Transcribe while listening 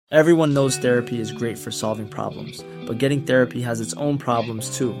Everyone knows therapy is great for solving problems, but getting therapy has its own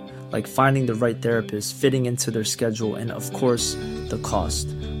problems too, like finding the right therapist, fitting into their schedule, and of course, the cost.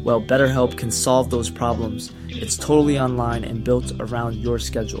 Well, BetterHelp can solve those problems. It's totally online and built around your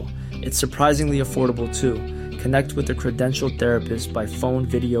schedule. It's surprisingly affordable too. Connect with a credentialed therapist by phone,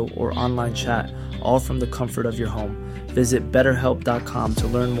 video, or online chat, all from the comfort of your home. Visit BetterHelp.com to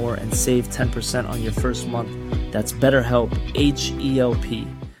learn more and save 10% on your first month. That's BetterHelp, H-E-L-P.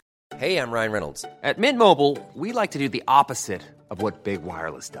 Hey, I'm Ryan Reynolds. At Mint Mobile, we like to do the opposite of what Big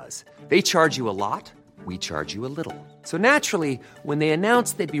Wireless does. They charge you a lot, we charge you a little. So naturally, when they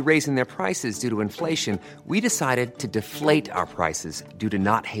announced they'd be raising their prices due to inflation, we decided to deflate our prices due to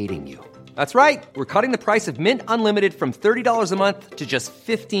not hating you. That's right. We're cutting the price of Mint Unlimited from $30 a month to just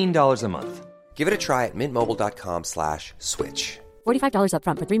 $15 a month. Give it a try at mintmobile.com/switch. $45 up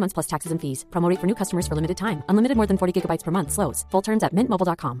front for 3 months plus taxes and fees. Promo rate for new customers for limited time. Unlimited more than 40 gigabytes per month. Slows full terms at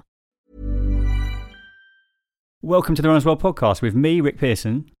mintmobile.com. Welcome to the Runners World podcast with me, Rick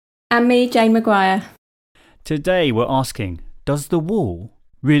Pearson. And me, Jane Maguire. Today we're asking, does the wall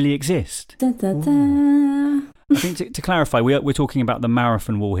really exist? Da, da, da. I think to clarify, we're talking about the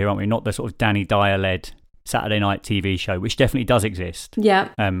marathon wall here, aren't we? Not the sort of Danny Dyer-led Saturday night TV show, which definitely does exist. Yeah.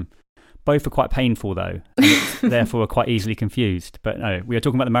 Both are quite painful though, and therefore are quite easily confused. But no, we are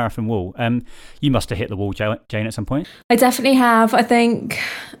talking about the marathon wall. You must have hit the wall, Jane, at some point. I definitely have. I think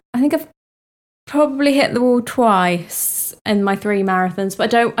I've probably hit the wall twice in my 3 marathons,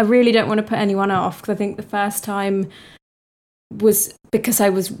 but I really don't want to put anyone off, because I think the first time was because I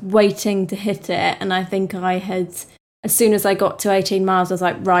was waiting to hit it, and I think I had, as soon as I got to 18 miles, I was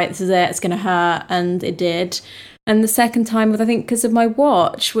like, right, this is it, it's going to hurt, and it did. And the second time was, I think, because of my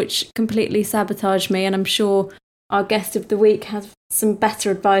watch, which completely sabotaged me, and I'm sure our guest of the week has some better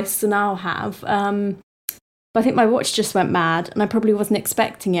advice than I'll have. But I think my watch just went mad, and I probably wasn't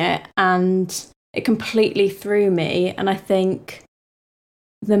expecting it, and it completely threw me. And I think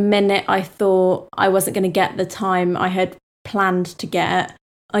the minute I thought I wasn't going to get the time I had planned to get,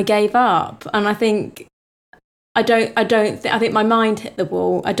 I gave up. And I think I think my mind hit the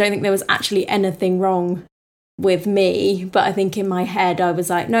wall. I don't think there was actually anything wrong with me, but I think in my head I was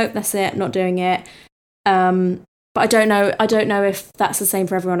like, nope, that's it, not doing it. But I don't know if that's the same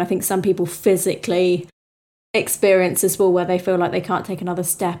for everyone. I think some people physically experience this wall where they feel like they can't take another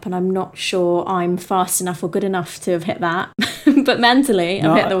step, and I'm not sure I'm fast enough or good enough to have hit that. But mentally,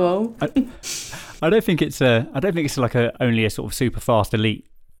 I've hit the wall. I don't think it's like only a sort of super fast elite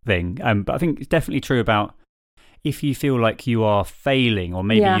thing. But I think it's definitely true about if you feel like you are failing, or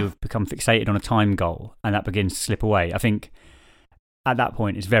maybe you've become fixated on a time goal and that begins to slip away. I think at that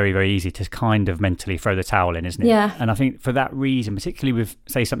point it's very, very easy to kind of mentally throw the towel in, isn't it? Yeah. And I think for that reason, particularly with,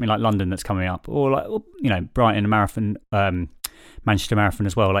 say, something like London that's coming up, or like, you know, Brighton Marathon, Manchester Marathon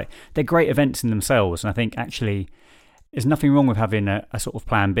as well, like they're great events in themselves. And I think actually there's nothing wrong with having a sort of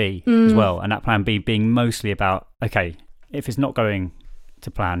plan B as well. And that plan B being mostly about, okay, if it's not going to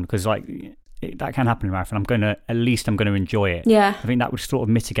plan, because like that can happen in a marathon, I'm going to enjoy it. Yeah. I think that would sort of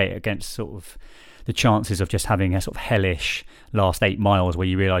mitigate against sort of the chances of just having a sort of hellish last 8 miles where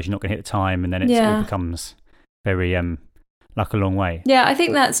you realise you're not going to hit the time, and then it all becomes very like a long way. Yeah, I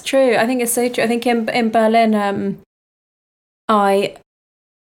think that's true. I think it's so true. I think in Berlin,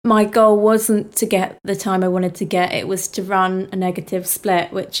 my goal wasn't to get the time I wanted to get. It was to run a negative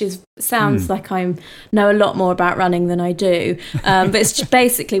split, which sounds like I know a lot more about running than I do. But it's just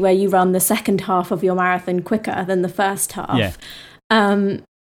basically where you run the second half of your marathon quicker than the first half. Yeah.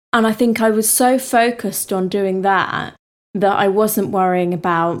 And I think I was so focused on doing that I wasn't worrying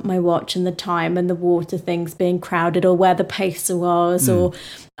about my watch and the time and the water things being crowded, or where the pacer was, or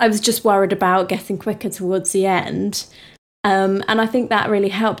I was just worried about getting quicker towards the end. And I think that really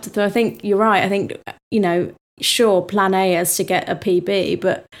helped. So I think you're right. I think, you know, sure, plan A is to get a PB,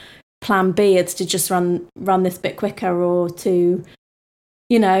 but plan B is to just run this bit quicker, or to,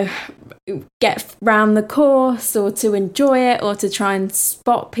 you know, get round the course, or to enjoy it, or to try and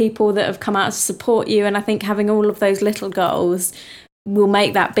spot people that have come out to support you. And I think having all of those little goals will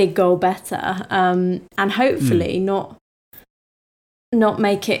make that big goal better, and hopefully not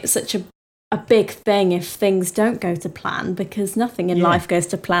make it such a big thing if things don't go to plan, because nothing in life goes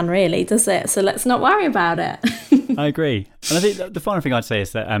to plan, really, does it? So let's not worry about it. I agree. And I think the final thing I'd say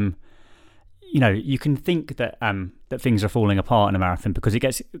is that you know, you can think that that things are falling apart in a marathon because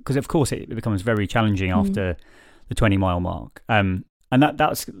of course it becomes very challenging after the 20-mile mark. And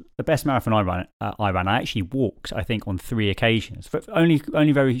that's the best marathon I ran. I actually walked, I think, on 3 occasions,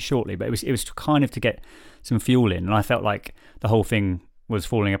 only very shortly, but it was kind of to get some fuel in, and I felt like the whole thing was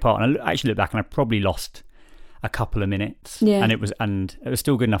falling apart. And I actually look back and I probably lost a couple of minutes, Yeah. and it was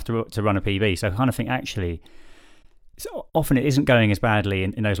still good enough to run a PB. So I kind of think actually, often it isn't going as badly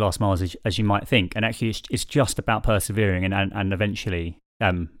in those last miles as you might think, and actually it's just about persevering, and eventually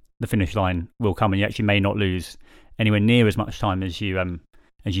the finish line will come, and you actually may not lose anywhere near as much time as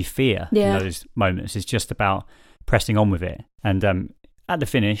you fear in those moments. It's just about pressing on with it, and at the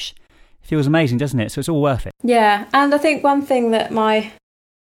finish, it feels amazing, doesn't it? So it's all worth it. Yeah, and I think one thing that my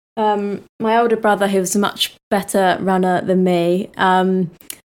older brother, who's a much better runner than me, I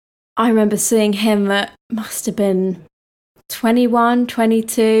remember seeing him at, must have been 21,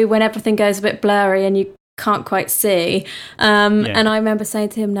 22, when everything goes a bit blurry and you can't quite see. And I remember saying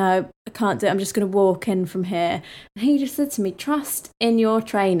to him, no, I can't do it. I'm just going to walk in from here. And he just said to me, trust in your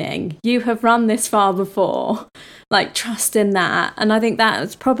training. You have run this far before. Like, trust in that. And I think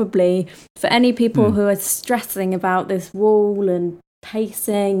that's probably for any people who are stressing about this wall and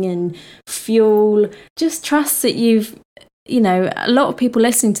pacing and fuel, just trust that you've, a lot of people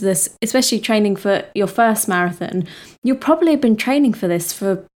listening to this, especially training for your first marathon, you'll probably have been training for this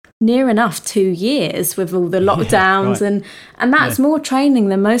for near enough 2 years with all the lockdowns, and that's more training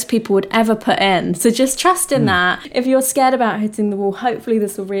than most people would ever put in. So just trust in that. If you're scared about hitting the wall, hopefully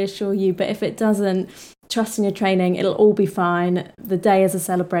this will reassure you. But if it doesn't, trust in your training. It'll all be fine. The day is a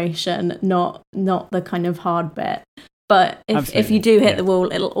celebration, not the kind of hard bit. But if you do hit the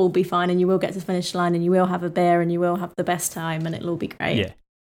wall, it'll all be fine, and you will get to the finish line, and you will have a beer, and you will have the best time, and it'll all be great. Yeah.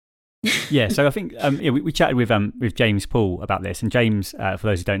 Yeah, so I think we chatted with James Paul about this, and James, for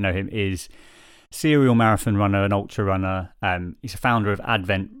those who don't know him, is serial marathon runner and ultra runner. He's a founder of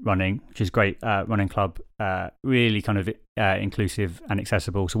Advent Running, which is a great running club, really kind of inclusive and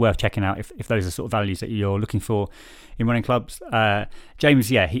accessible, so worth checking out if those are sort of values that you're looking for in running clubs. James,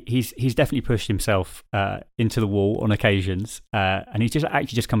 he's definitely pushed himself into the wall on occasions, and he's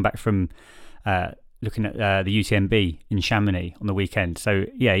just come back from looking at the UTMB in Chamonix on the weekend. So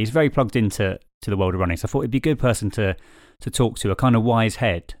yeah, he's very plugged into the world of running. So I thought he'd be a good person to talk to, a kind of wise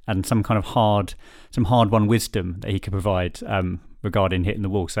head and some kind of hard-won wisdom that he could provide regarding hitting the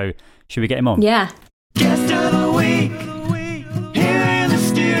wall. So should we get him on? Yeah. Guest of the week, here in the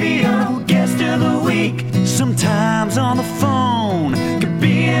studio. Guest of the week, sometimes on the phone. Could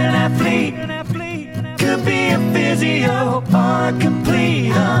be an athlete, could be a physio, or a complete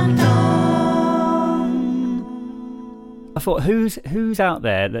unknown. I thought, who's out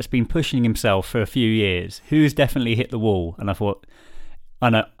there that's been pushing himself for a few years? Who's definitely hit the wall? And I thought, I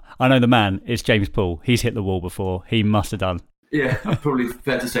know the man. It's James Paul. He's hit the wall before. He must have done. Yeah, probably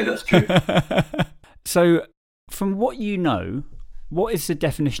fair to say that's true. So, from what you know, what is the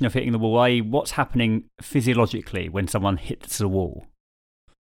definition of hitting the wall? I.e., what's happening physiologically when someone hits the wall?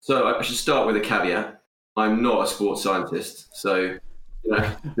 So I should start with a caveat. I'm not a sports scientist, so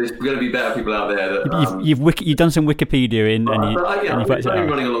there's going to be better people out there that you've done some Wikipedia I've been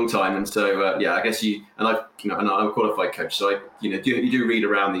running a long time, and so I guess and I'm a qualified coach, so you do read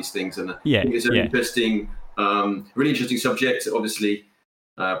around these things, and I think it's an interesting, really interesting subject. Obviously,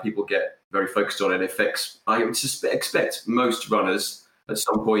 people get very focused on it. It affects, I would expect most runners at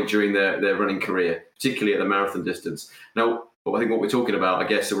some point during their running career, particularly at the marathon distance. Now, I think what we're talking about, I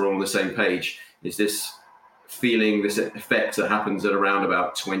guess, so we're all on the same page, is this feeling, this effect that happens at around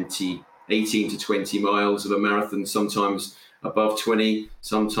about 18 to 20 miles of a marathon, sometimes above 20,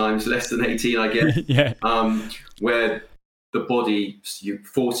 sometimes less than 18, I guess, where the body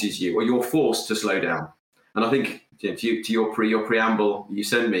forces you, or you're forced to slow down. And I think to your preamble you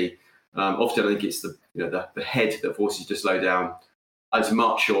send me, often I think it's the head that forces you to slow down as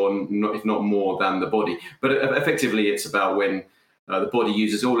much, or not, if not more, than the body. But effectively, it's about when the body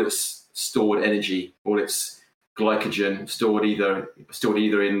uses all its stored energy, all its glycogen stored either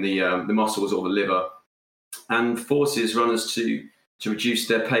in the muscles or the liver, and forces runners to reduce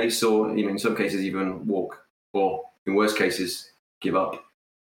their pace, or in some cases even walk, or in worst cases give up.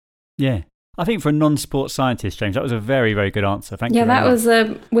 Yeah, I think for a non-sports scientist, James, that was a very, very good answer. Thank you. Yeah, that was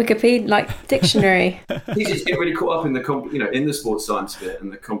a Wikipedia dictionary. It's easy to get really caught up in in the sports science bit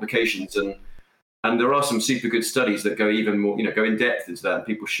and the complications, and there are some super good studies that go even more, go in depth into that. And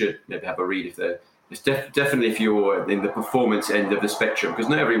people should maybe have a read if they're. It's definitely if you're in the performance end of the spectrum, because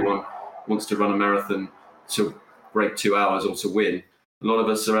not everyone wants to run a marathon to break 2 hours or to win. A lot of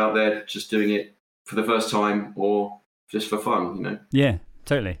us are out there just doing it for the first time or just for fun, Yeah,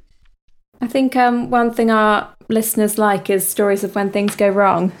 totally. I think one thing our listeners like is stories of when things go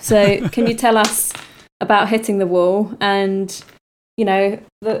wrong. So can you tell us about hitting the wall and, the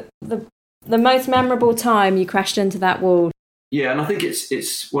most memorable time you crashed into that wall? Yeah, and I think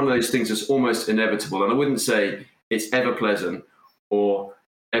it's one of those things that's almost inevitable. And I wouldn't say it's ever pleasant or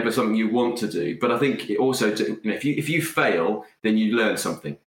ever something you want to do. But I think it also, if you fail, then you learn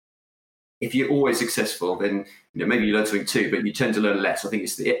something. If you're always successful, then maybe you learn something too, but you tend to learn less. I think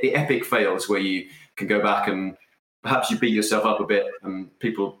it's the epic fails where you can go back and perhaps you beat yourself up a bit, and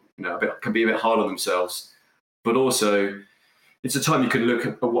people can be a bit hard on themselves. But also, it's a time you can look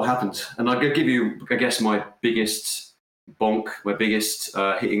at what happened. And I'll give you, I guess, my biggest bonk, my biggest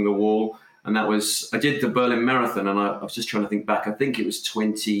hitting the wall. And that was, I did the Berlin Marathon, and I was just trying to think back. I think it was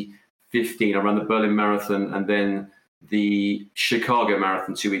 2015. I ran the Berlin Marathon and then the Chicago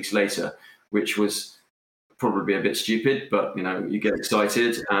Marathon 2 weeks later, which was probably a bit stupid, but you get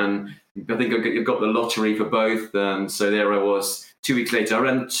excited. And I think I got the lottery for both. And so there I was 2 weeks later. I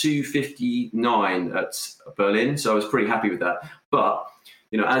ran 2:59 at Berlin, so I was pretty happy with that. But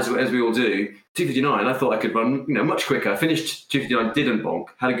as we all do, 2:59, I thought I could run much quicker. I finished 2:59, didn't bonk,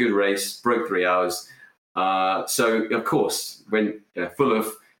 had a good race, broke 3 hours. So of course, when full of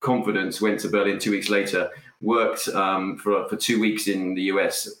confidence, went to Berlin 2 weeks later, worked for 2 weeks in the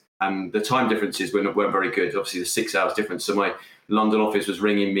US, and the time differences weren't very good. Obviously, the 6 hours difference. So my London office was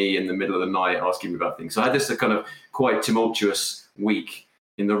ringing me in the middle of the night asking me about things. So I had this kind of quite tumultuous week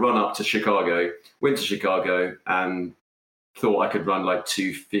in the run up to Chicago. Went to Chicago and thought I could run like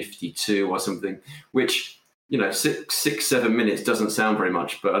 2:52 or something, which 6-7 minutes doesn't sound very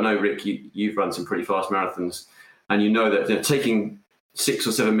much. But I know, Rick, you've run some pretty fast marathons, and you know that taking 6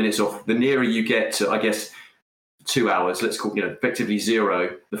 or 7 minutes off, the nearer you get to, I guess, 2 hours, let's call effectively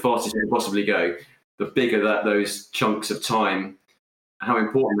zero, the fastest you can possibly go, the bigger that those chunks of time, how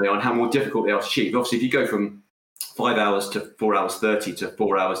important they are and how more difficult they are to achieve. Obviously, if you go from 5 hours to 4 hours 30 to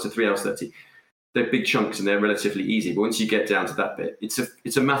 4 hours to 3 hours 30, they're big chunks and they're relatively easy. But once you get down to that bit,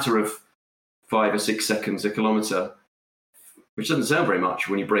 it's a matter of 5 or 6 seconds a kilometre, which doesn't sound very much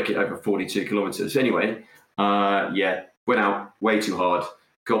when you break it over 42 kilometres. Anyway, went out way too hard,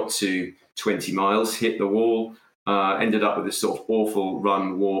 got to 20 miles, hit the wall, ended up with this sort of awful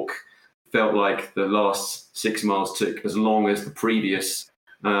run walk. Felt like the last 6 miles took as long as the previous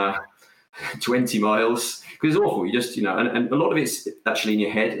 20 miles. Because it's awful. You just, and a lot of it's actually in your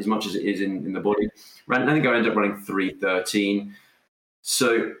head as much as it is in the body. I think I ended up running 3:13.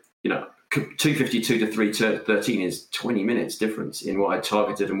 So, 2:52 to 3:13 is 20 minutes difference in what I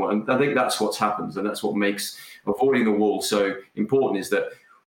targeted. And I think that's what's happened. And that's what makes avoiding the wall so important, is that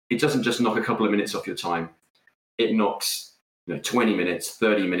it doesn't just knock a couple of minutes off your time. It knocks 20 minutes,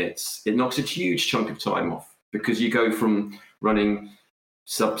 30 minutes. It knocks a huge chunk of time off, because you go from running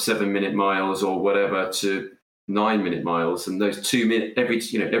sub 7 minute miles or whatever to 9 minute miles, and those 2 minutes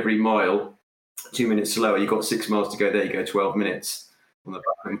every mile 2 minutes slower, you've got 6 miles to go. There you go, 12 minutes on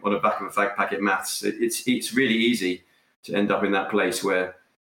the back of a fag packet maths. It's really easy to end up in that place where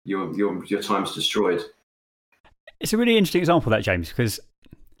your time's destroyed. It's a really interesting example, that, James, because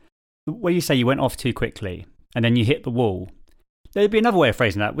where you say you went off too quickly and then you hit the wall, there'd be another way of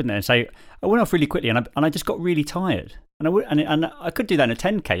phrasing that, wouldn't there? And say, I went off really quickly and I just got really tired. And I could do that in a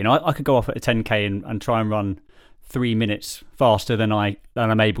 10K. I could go off at a 10K and try and run 3 minutes faster than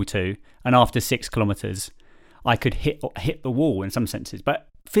I'm able to. And after 6 kilometres, I could hit the wall in some senses. But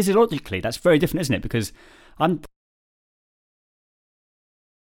physiologically, that's very different, isn't it? Because I'm...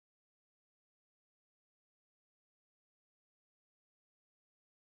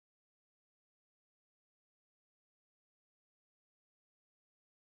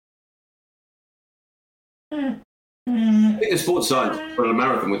 I think the sports science for a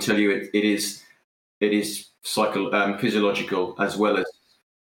marathon would tell you it is physiological as well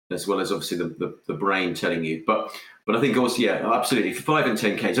as obviously the brain telling you. But I think also, absolutely, for 5 and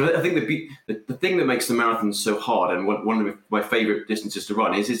 10K. So I think the thing that makes the marathon so hard, and one of my favourite distances to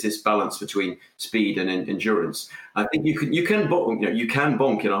run, is this balance between speed and endurance. I think you can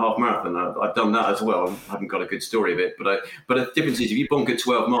bonk in a half marathon. I've done that as well. I haven't got a good story of it, but the difference is if you bonk at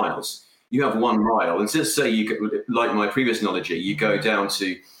 12 miles. You have 1 mile, and let's say like my previous analogy, you go down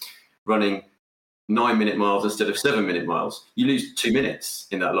to running 9 minute miles instead of 7 minute miles. You lose 2 minutes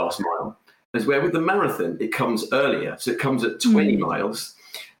in that last mile. As where with the marathon, it comes earlier, so it comes at 20 miles,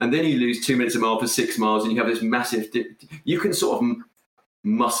 and then you lose 2 minutes a mile for 6 miles, and you have this massive. You can sort of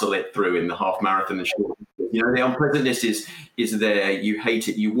muscle it through in the half marathon and short. The unpleasantness is there. You hate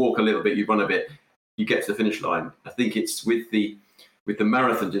it. You walk a little bit, you run a bit, you get to the finish line. I think it's with the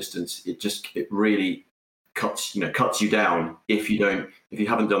marathon distance, it really cuts you down if you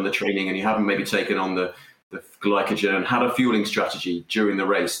haven't done the training and you haven't maybe taken on the glycogen and had a fueling strategy during the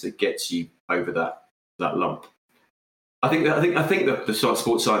race that gets you over that lump. I think that the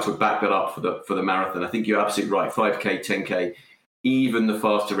sports science would back that up for the marathon. I think you're absolutely right. 5K, 10K, even the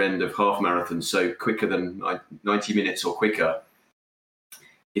faster end of half marathons, so quicker than 90 minutes or quicker,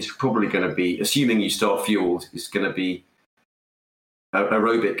 is probably going to be, assuming you start fueled, is going to be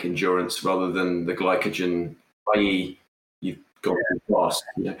aerobic endurance rather than the glycogen, i.e. you've gone too fast.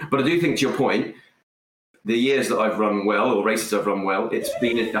 But I do think, to your point, the years that I've run well, or races I've run well,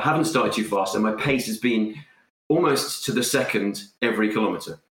 I haven't started too fast, and my pace has been almost to the second every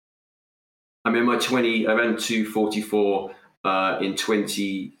kilometre. I ran 2:44 in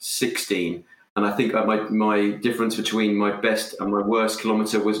 2016, and I think my difference between my best and my worst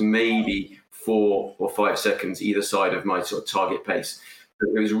kilometre was maybe 4 or 5 seconds either side of my sort of target pace.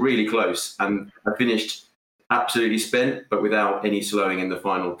 It was really close, and I finished absolutely spent, but without any slowing in the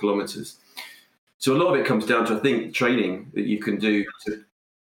final kilometres. So a lot of it comes down to, I think, training that you can do,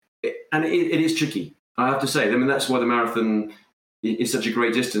 and it is tricky, I have to say. I mean, that's why the marathon is such a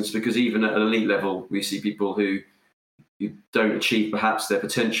great distance, because even at an elite level, we see people who don't achieve perhaps their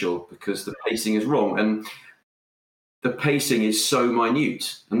potential because the pacing is wrong. And the pacing is so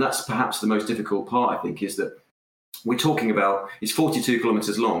minute. And that's perhaps the most difficult part, I think, is that we're talking about, it's 42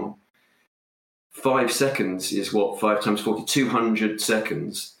 kilometers long. 5 seconds is 5 times 40, 200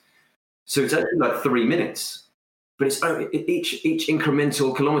 seconds. So it's actually like 3 minutes. But it's each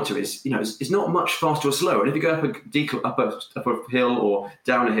incremental kilometre is not much faster or slower. And if you go up a hill or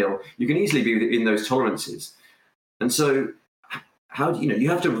down a hill, you can easily be within those tolerances. And so, how do you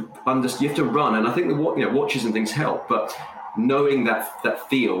have to understand? You have to run, and I think the watches and things help. But knowing that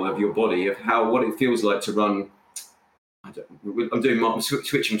feel of your body, of what it feels like to run. I'm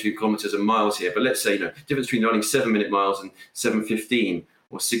switching between kilometres and miles here, but let's say difference between running 7-minute miles and 7:15.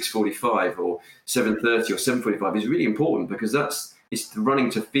 Or 6:45 or 7:30 or 7:45 is really important, because it's the running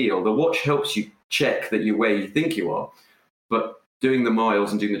to feel. The watch helps you check that you're where you think you are, but doing the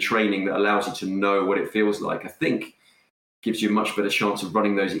miles and doing the training that allows you to know what it feels like, I think, gives you a much better chance of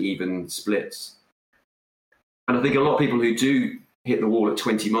running those even splits. And I think a lot of people who do hit the wall at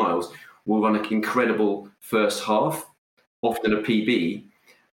 20 miles will run an incredible first half, often a PB,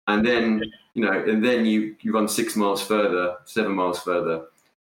 and then you run 6 miles further, 7 miles further,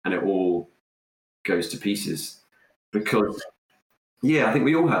 and it all goes to pieces. Because, I think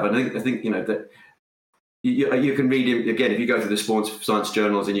we all have. And I think that you can read, again, if you go through the sports science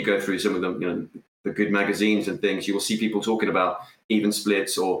journals and you go through some of them, the good magazines and things, you will see people talking about even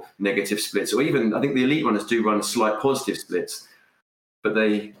splits or negative splits, or even, I think the elite runners do run slight positive splits, but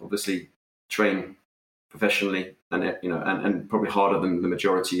they obviously train professionally and probably harder than the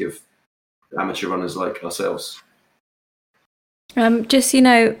majority of amateur runners like ourselves. Just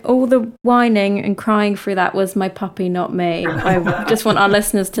all the whining and crying through that was my puppy, not me. I just want our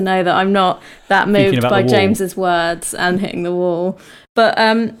listeners to know that I'm not that moved by James's words and hitting the wall. But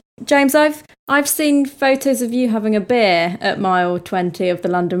James, I've seen photos of you having a beer at mile 20 of the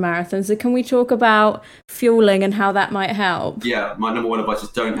London Marathon. So can we talk about fueling and how that might help? Yeah, my number one advice is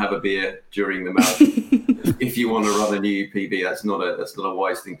don't have a beer during the marathon. If you want to run a new PB, that's not a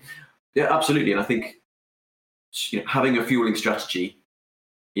wise thing. Yeah, absolutely. And I think having a fueling strategy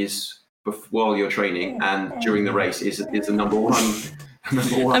is while you're training and during the race is the number one.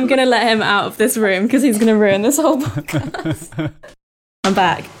 I'm going to let him out of this room because he's going to ruin this whole podcast. I'm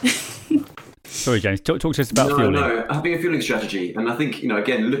back. Sorry, James. Talk to us about fueling. No, having a fueling strategy. And I think,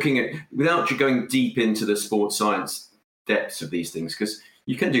 again, looking at, without going deep into the sports science depths of these things, because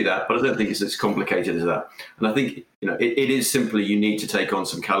you can do that, but I don't think it's as complicated as that. And I think, it is simply you need to take on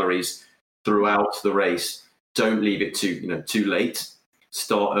some calories throughout the race. Don't leave it too late.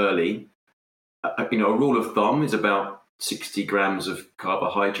 Start early. A rule of thumb is about 60 grams of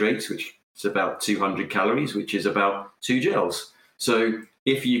carbohydrates, which is about 200 calories, which is about 2 gels. So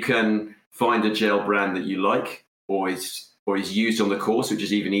if you can find a gel brand that you like, or is used on the course, which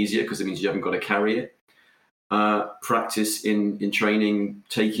is even easier because it means you haven't got to carry it. Practice in training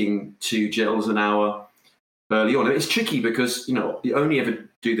taking 2 gels an hour early on. And it's tricky because you only ever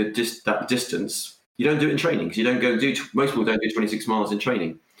do that distance. You don't do it in training, because you don't go and most people don't do 26 miles in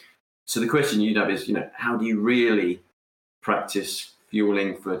training. So the question you'd have is, how do you really practice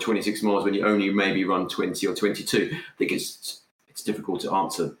fueling for 26 miles when you only maybe run 20 or 22? I think it's difficult to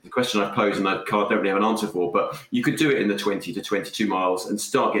answer. The question I've posed and I don't really have an answer for, but you could do it in the 20 to 22 miles and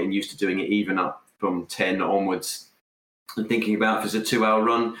start getting used to doing it even up from 10 onwards. And thinking about, if it's a 2-hour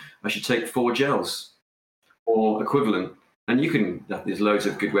run, I should take 4 gels or equivalent. And there's loads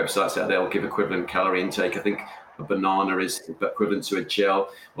of good websites out there that will give equivalent calorie intake. I think a banana is equivalent to a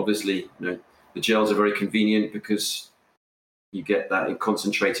gel. Obviously, the gels are very convenient because you get that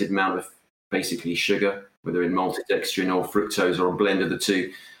concentrated amount of basically sugar, whether in maltodextrin or fructose or a blend of the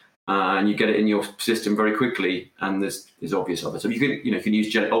two. and you get it in your system very quickly. And there's obvious others. So you can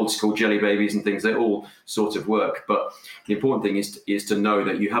use old school jelly babies and things. They all sort of work. But the important thing is to know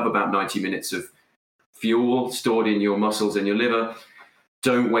that you have about 90 minutes of fuel stored in your muscles and your liver.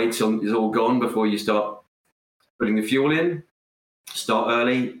 Don't wait till it's all gone before you start putting the fuel in. Start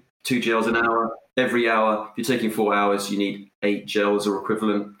early, 2 gels an hour. Every hour, if you're taking 4 hours, you need 8 gels or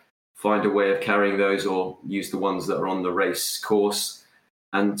equivalent. Find a way of carrying those, or use the ones that are on the race course,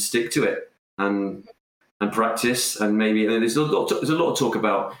 and stick to it and practice. And maybe there's a lot of talk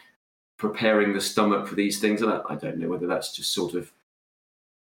about preparing the stomach for these things, and I don't know whether that's just sort of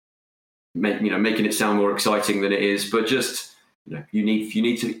making it sound more exciting than it is, but just you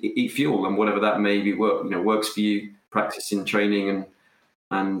need to eat fuel, and whatever that may be works for you. Practice in training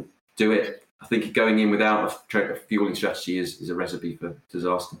and do it. I think going in without a fueling strategy is a recipe for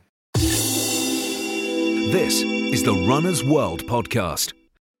disaster. This is the Runner's World podcast.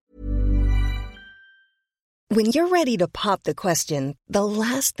 When you're ready to pop the question, the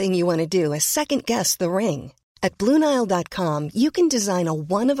last thing you want to do is second-guess the ring. At BlueNile.com, you can design a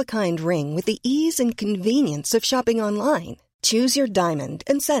one-of-a-kind ring with the ease and convenience of shopping online. Choose your diamond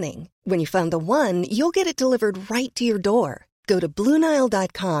and setting. When you find the one, you'll get it delivered right to your door. Go to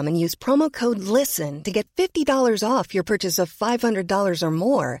BlueNile.com and use promo code LISTEN to get $50 off your purchase of $500 or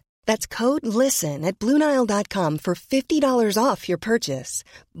more. That's code LISTEN at BlueNile.com for $50 off your purchase.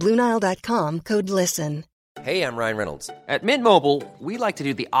 BlueNile.com, code LISTEN. Hey, I'm Ryan Reynolds. At Mint Mobile, we like to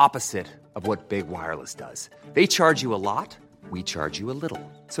do the opposite of what Big Wireless does. They charge you a lot, we charge you a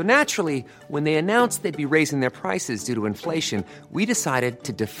little. So naturally, when they announced they'd be raising their prices due to inflation, we decided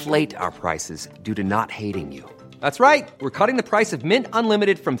to deflate our prices due to not hating you. That's right. We're cutting the price of Mint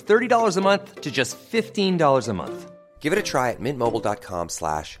Unlimited from $30 a month to just $15 a month. Give it a try at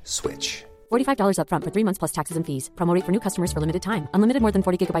mintmobile.com/switch. $45 up front for 3 months plus taxes and fees. Promo rate for new customers for limited time. Unlimited more than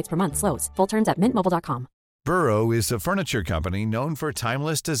 40 gigabytes per month. Slows full terms at mintmobile.com. Burrow is a furniture company known for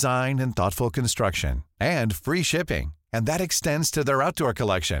timeless design and thoughtful construction, and free shipping. And that extends to their outdoor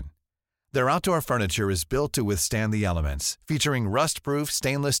collection. Their outdoor furniture is built to withstand the elements, featuring rust-proof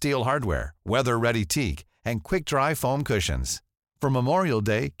stainless steel hardware, weather-ready teak, and quick-dry foam cushions. For Memorial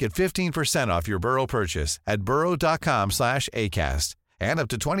Day, get 15% off your Burrow purchase at burrow.com/ACAST and up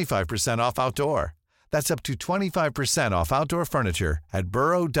to 25% off outdoor. That's up to 25% off outdoor furniture at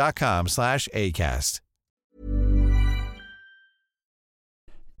burrow.com/ACAST.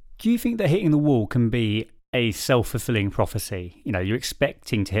 Do you think that hitting the wall can be a self-fulfilling prophecy? You're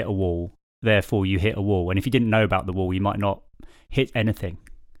expecting to hit a wall, therefore you hit a wall. And if you didn't know about the wall, you might not hit anything.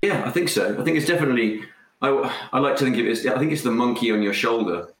 Yeah, I think so. I think it's definitely... I like to think of it as, I think it's the monkey on your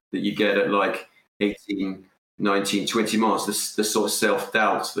shoulder that you get at like 18, 19, 20 miles, the sort of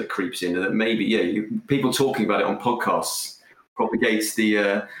self-doubt that creeps in, and that maybe, people talking about it on podcasts propagates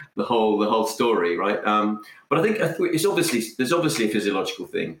the whole story, right? But I think there's obviously a physiological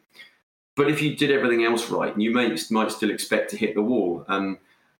thing. But if you did everything else right, you might still expect to hit the wall. And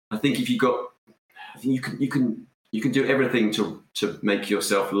I think if you can do everything to make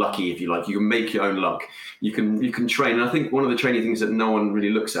yourself lucky, if you like. You can make your own luck. You can train. And I think one of the training things that no one really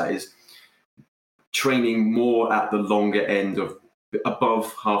looks at is training more at the longer end of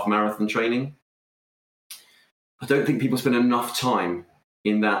above half marathon training. I don't think people spend enough time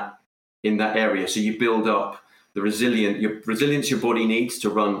in that area. So you build up the resilience your body needs to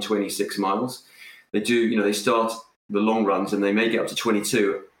run 26 miles. They start the long runs and they may get up to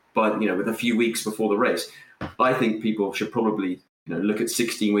 22, but with a few weeks before the race. I think people should probably look at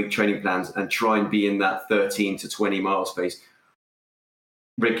 16-week training plans and try and be in that 13 to 20 mile space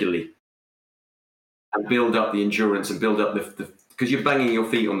regularly, and build up the endurance and build up because you're banging your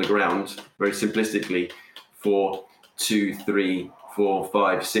feet on the ground very simplistically for 2, 3, 4,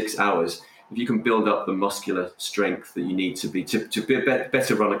 5, 6 hours. If you can build up the muscular strength that you need to be a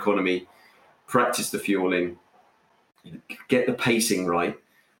better run economy, practice the fueling, get the pacing right,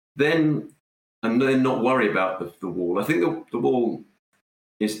 and then not worry about the wall. I think the wall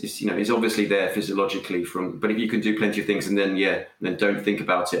is obviously there physiologically but if you can do plenty of things and then don't think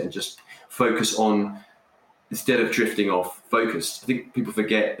about it and just focus on, instead of drifting off, focused. I think people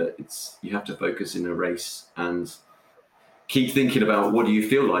forget that you have to focus in a race and keep thinking about what do you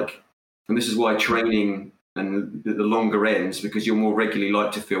feel like. And this is why training and the longer ends, because you're more regularly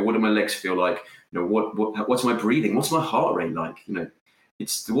like to feel, what do my legs feel like? What's my breathing? What's my heart rate like?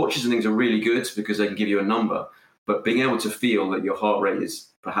 It's the watches and things are really good because they can give you a number, but being able to feel that your heart rate is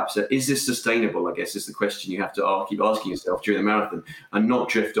perhaps, is this sustainable, I guess, is the question you have to keep asking yourself during the marathon, and not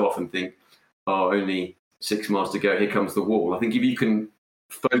drift off and think, only 6 miles to go, here comes the wall. I think if you can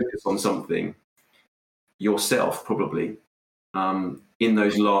focus on something yourself, probably, in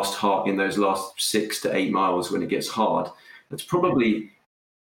those last 6 to 8 miles when it gets hard. That's probably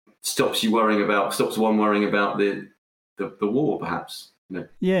stops one worrying about the wall, perhaps.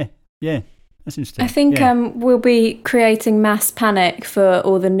 Yeah, that's interesting. I think we'll be creating mass panic for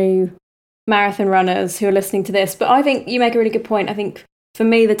all the new marathon runners who are listening to this. But I think you make a really good point. I think for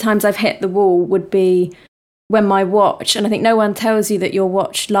me, the times I've hit the wall would be when my watch, and I think no one tells you that your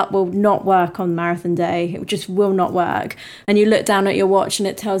watch will not work on marathon day. It just will not work. And you look down at your watch and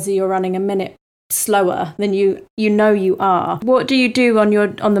it tells you you're running a minute slower than you are. What do you do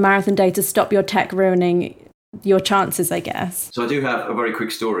on the marathon day to stop your tech ruining your chances, I guess? So I do have a very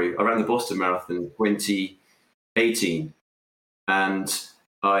quick story. I ran the Boston Marathon 2018, and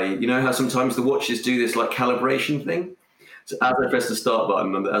you know how sometimes the watches do this like calibration thing? So as I pressed the start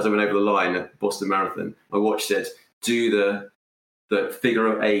button and as I went over the line at Boston Marathon, my watch said, do the figure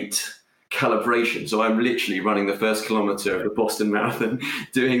of 8 calibration. So I'm literally running the first kilometer of the Boston Marathon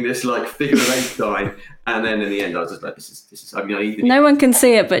doing this like figure of 8 sign. And then in the end, I was just like, this is I mean, no one can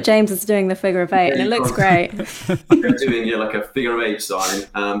see it, but James is doing the figure of 8 and it looks great. I'm doing like a figure of 8 sign.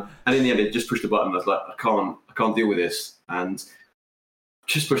 And in the end, it just pushed the button. I was like, I can't deal with this. And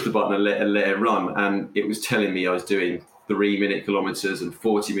just pushed the button and let it run. And it was telling me I was doing 3-minute kilometers and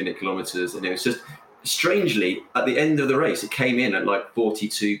 40-minute kilometers. And it was just, strangely, at the end of the race, it came in at like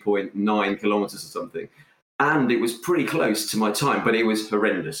 42.9 kilometers or something. And it was pretty close to my time, but it was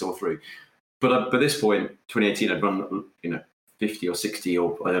horrendous all through. But by this point, 2018, I'd run, 50 or 60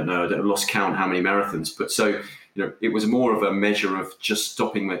 or I don't know, I lost count how many marathons. But so, it was more of a measure of just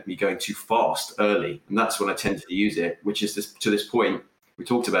stopping me going too fast early. And that's when I tended to use it, which is to this point we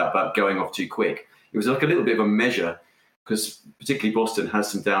talked about going off too quick. It was like a little bit of a measure, because particularly Boston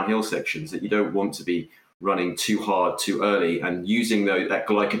has some downhill sections that you don't want to be running too hard too early and using that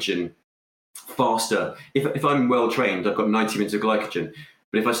glycogen faster. If I'm well trained, I've got 90 minutes of glycogen,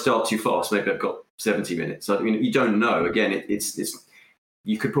 but if I start too fast, maybe I've got 70 minutes. I mean, you don't know. Again, it's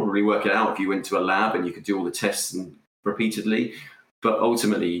you could probably work it out if you went to a lab and you could do all the tests and repeatedly, but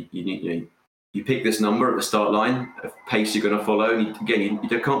ultimately you pick this number at the start line of pace you're going to follow. And you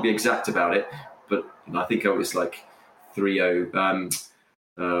can't be exact about it, but I think I was like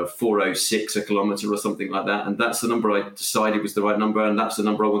 406 a kilometer or something like that, and that's the number I decided was the right number, and that's the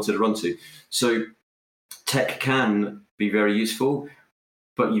number I wanted to run to. So tech can be very useful,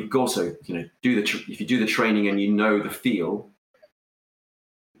 but you've also if you do the training and the feel.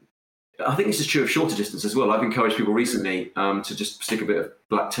 I think this is true of shorter distance as well. I've encouraged people recently to just stick a bit of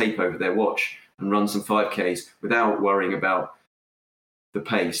black tape over their watch and run some 5Ks without worrying about the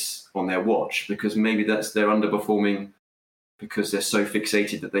pace on their watch, because maybe they're underperforming because they're so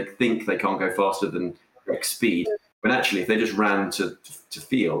fixated that they think they can't go faster than X speed. When actually, if they just ran to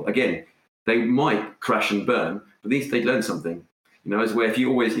feel, again, they might crash and burn, but at least they learn something. As where if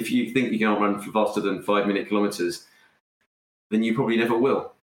you think you can't run faster than 5-minute kilometers, then you probably never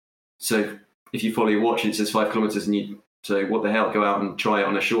will. So if you follow your watch and it says 5 kilometers and you say, what the hell, go out and try it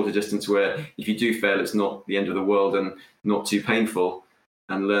on a shorter distance where if you do fail, it's not the end of the world and not too painful,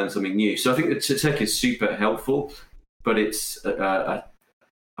 and learn something new. So I think that tech is super helpful, but it's a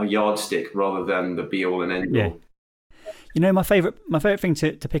yardstick rather than the be all and end all. Yeah. My favourite thing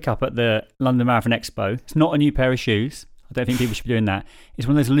to pick up at the London Marathon Expo, it's not a new pair of shoes. I don't think people should be doing that. It's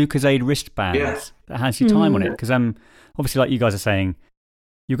one of those Lucozade wristbands that has your time on it. Because obviously, like you guys are saying,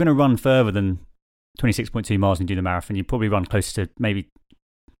 you're going to run further than 26.2 miles and do the marathon. You probably run closer to maybe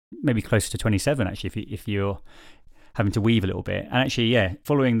closer to 27 actually if you're having to weave a little bit. And actually,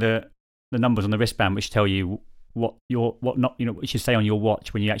 following the numbers on the wristband, which tell you what you should say on your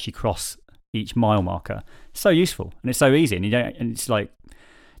watch when you actually cross each mile marker. So useful, and it's so easy, and it's like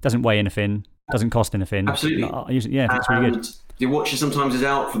doesn't weigh anything, doesn't cost anything. Absolutely, I use it. It's really good. The watch sometimes is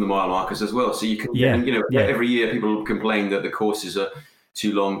out from the mile markers as well, so you can. Every year people complain that the courses are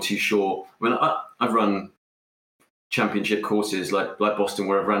too long, too short. I mean, I've run championship courses like Boston,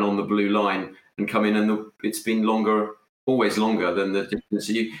 where I've ran on the blue line and come in, and it's been always longer than the distance.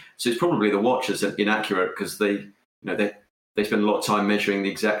 So it's probably the watch is inaccurate because they spend a lot of time measuring the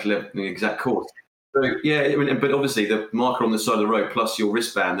exact course. So but obviously the marker on the side of the road plus your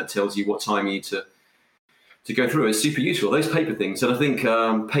wristband that tells you what time you need to go through is super useful. Those paper things, and I think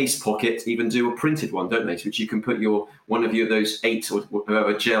Pace Pocket even do a printed one, don't they? Which you can put one of those 8 or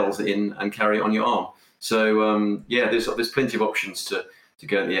whatever gels in and carry it on your arm. So there's plenty of options to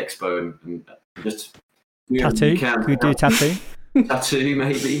go to the expo and just tattoo. Can we do a tattoo? Tattoo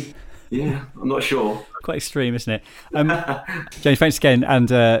maybe. Yeah, I'm not sure. Quite extreme, isn't it? James, thanks again, and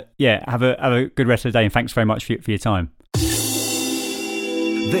have a good rest of the day, and thanks very much for your time.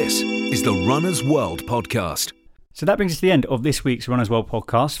 This is the Runner's World podcast. So that brings us to the end of this week's Runners World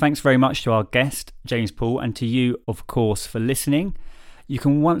podcast. Thanks very much to our guest, James Paul, and to you, of course, for listening. You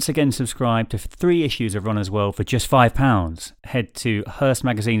can once again subscribe to 3 issues of Runners World for just £5. Head to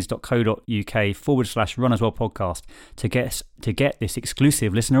hearstmagazines.co.uk/Runners World podcast to get this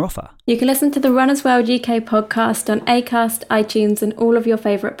exclusive listener offer. You can listen to the Runners World UK podcast on Acast, iTunes and all of your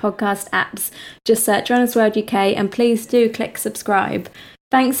favourite podcast apps. Just search Runners World UK and please do click subscribe.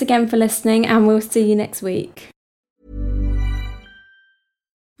 Thanks again for listening and we'll see you next week.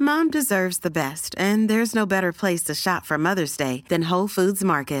 Mom deserves the best, and there's no better place to shop for Mother's Day than Whole Foods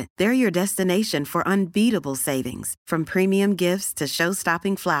Market. They're your destination for unbeatable savings, from premium gifts to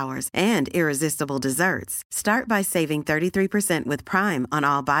show-stopping flowers and irresistible desserts. Start by saving 33% with Prime on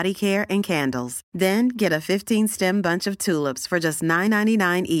all body care and candles. Then get a 15-stem bunch of tulips for just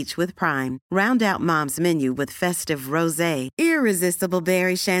 $9.99 each with Prime. Round out Mom's menu with festive rosé, irresistible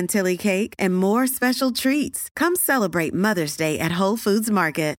berry chantilly cake, and more special treats. Come celebrate Mother's Day at Whole Foods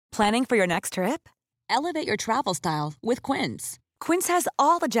Market. Planning for your next trip? Elevate your travel style with Quince. Quince has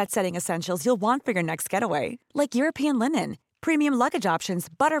all the jet-setting essentials you'll want for your next getaway, like European linen, premium luggage options,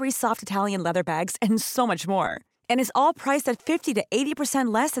 buttery soft Italian leather bags, and so much more. And is all priced at 50 to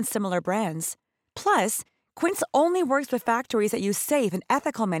 80% less than similar brands. Plus, Quince only works with factories that use safe and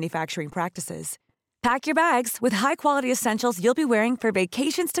ethical manufacturing practices. Pack your bags with high-quality essentials you'll be wearing for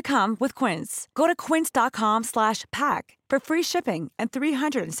vacations to come with Quince. Go to quince.com/pack for free shipping and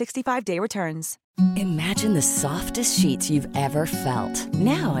 365-day returns. Imagine the softest sheets you've ever felt.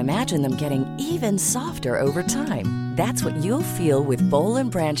 Now imagine them getting even softer over time. That's what you'll feel with Boll &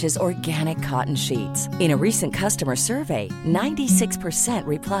 Branch's organic cotton sheets. In a recent customer survey, 96%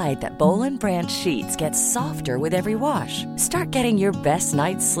 replied that Boll & Branch sheets get softer with every wash. Start getting your best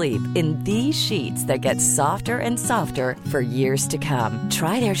night's sleep in these sheets that get softer and softer for years to come.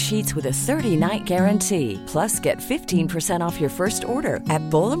 Try their sheets with a 30-night guarantee. Plus, get 15% off your first order at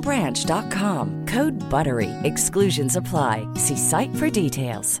bollandbranch.com. Code BUTTERY. Exclusions apply. See site for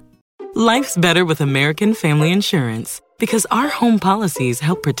details. Life's better with American Family Insurance because our home policies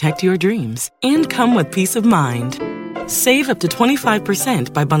help protect your dreams and come with peace of mind. Save up to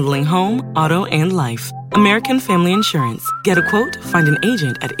 25% by bundling home, auto, and life. American Family Insurance. Get a quote, find an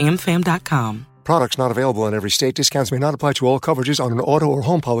agent at amfam.com. Products not available in every state. Discounts may not apply to all coverages on an auto or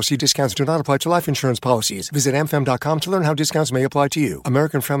home policy. Discounts do not apply to life insurance policies. Visit amfam.com to learn how discounts may apply to you.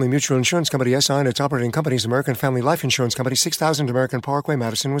 American Family Mutual Insurance Company, SI, and its operating companies, American Family Life Insurance Company, 6000 American Parkway,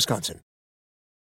 Madison, Wisconsin.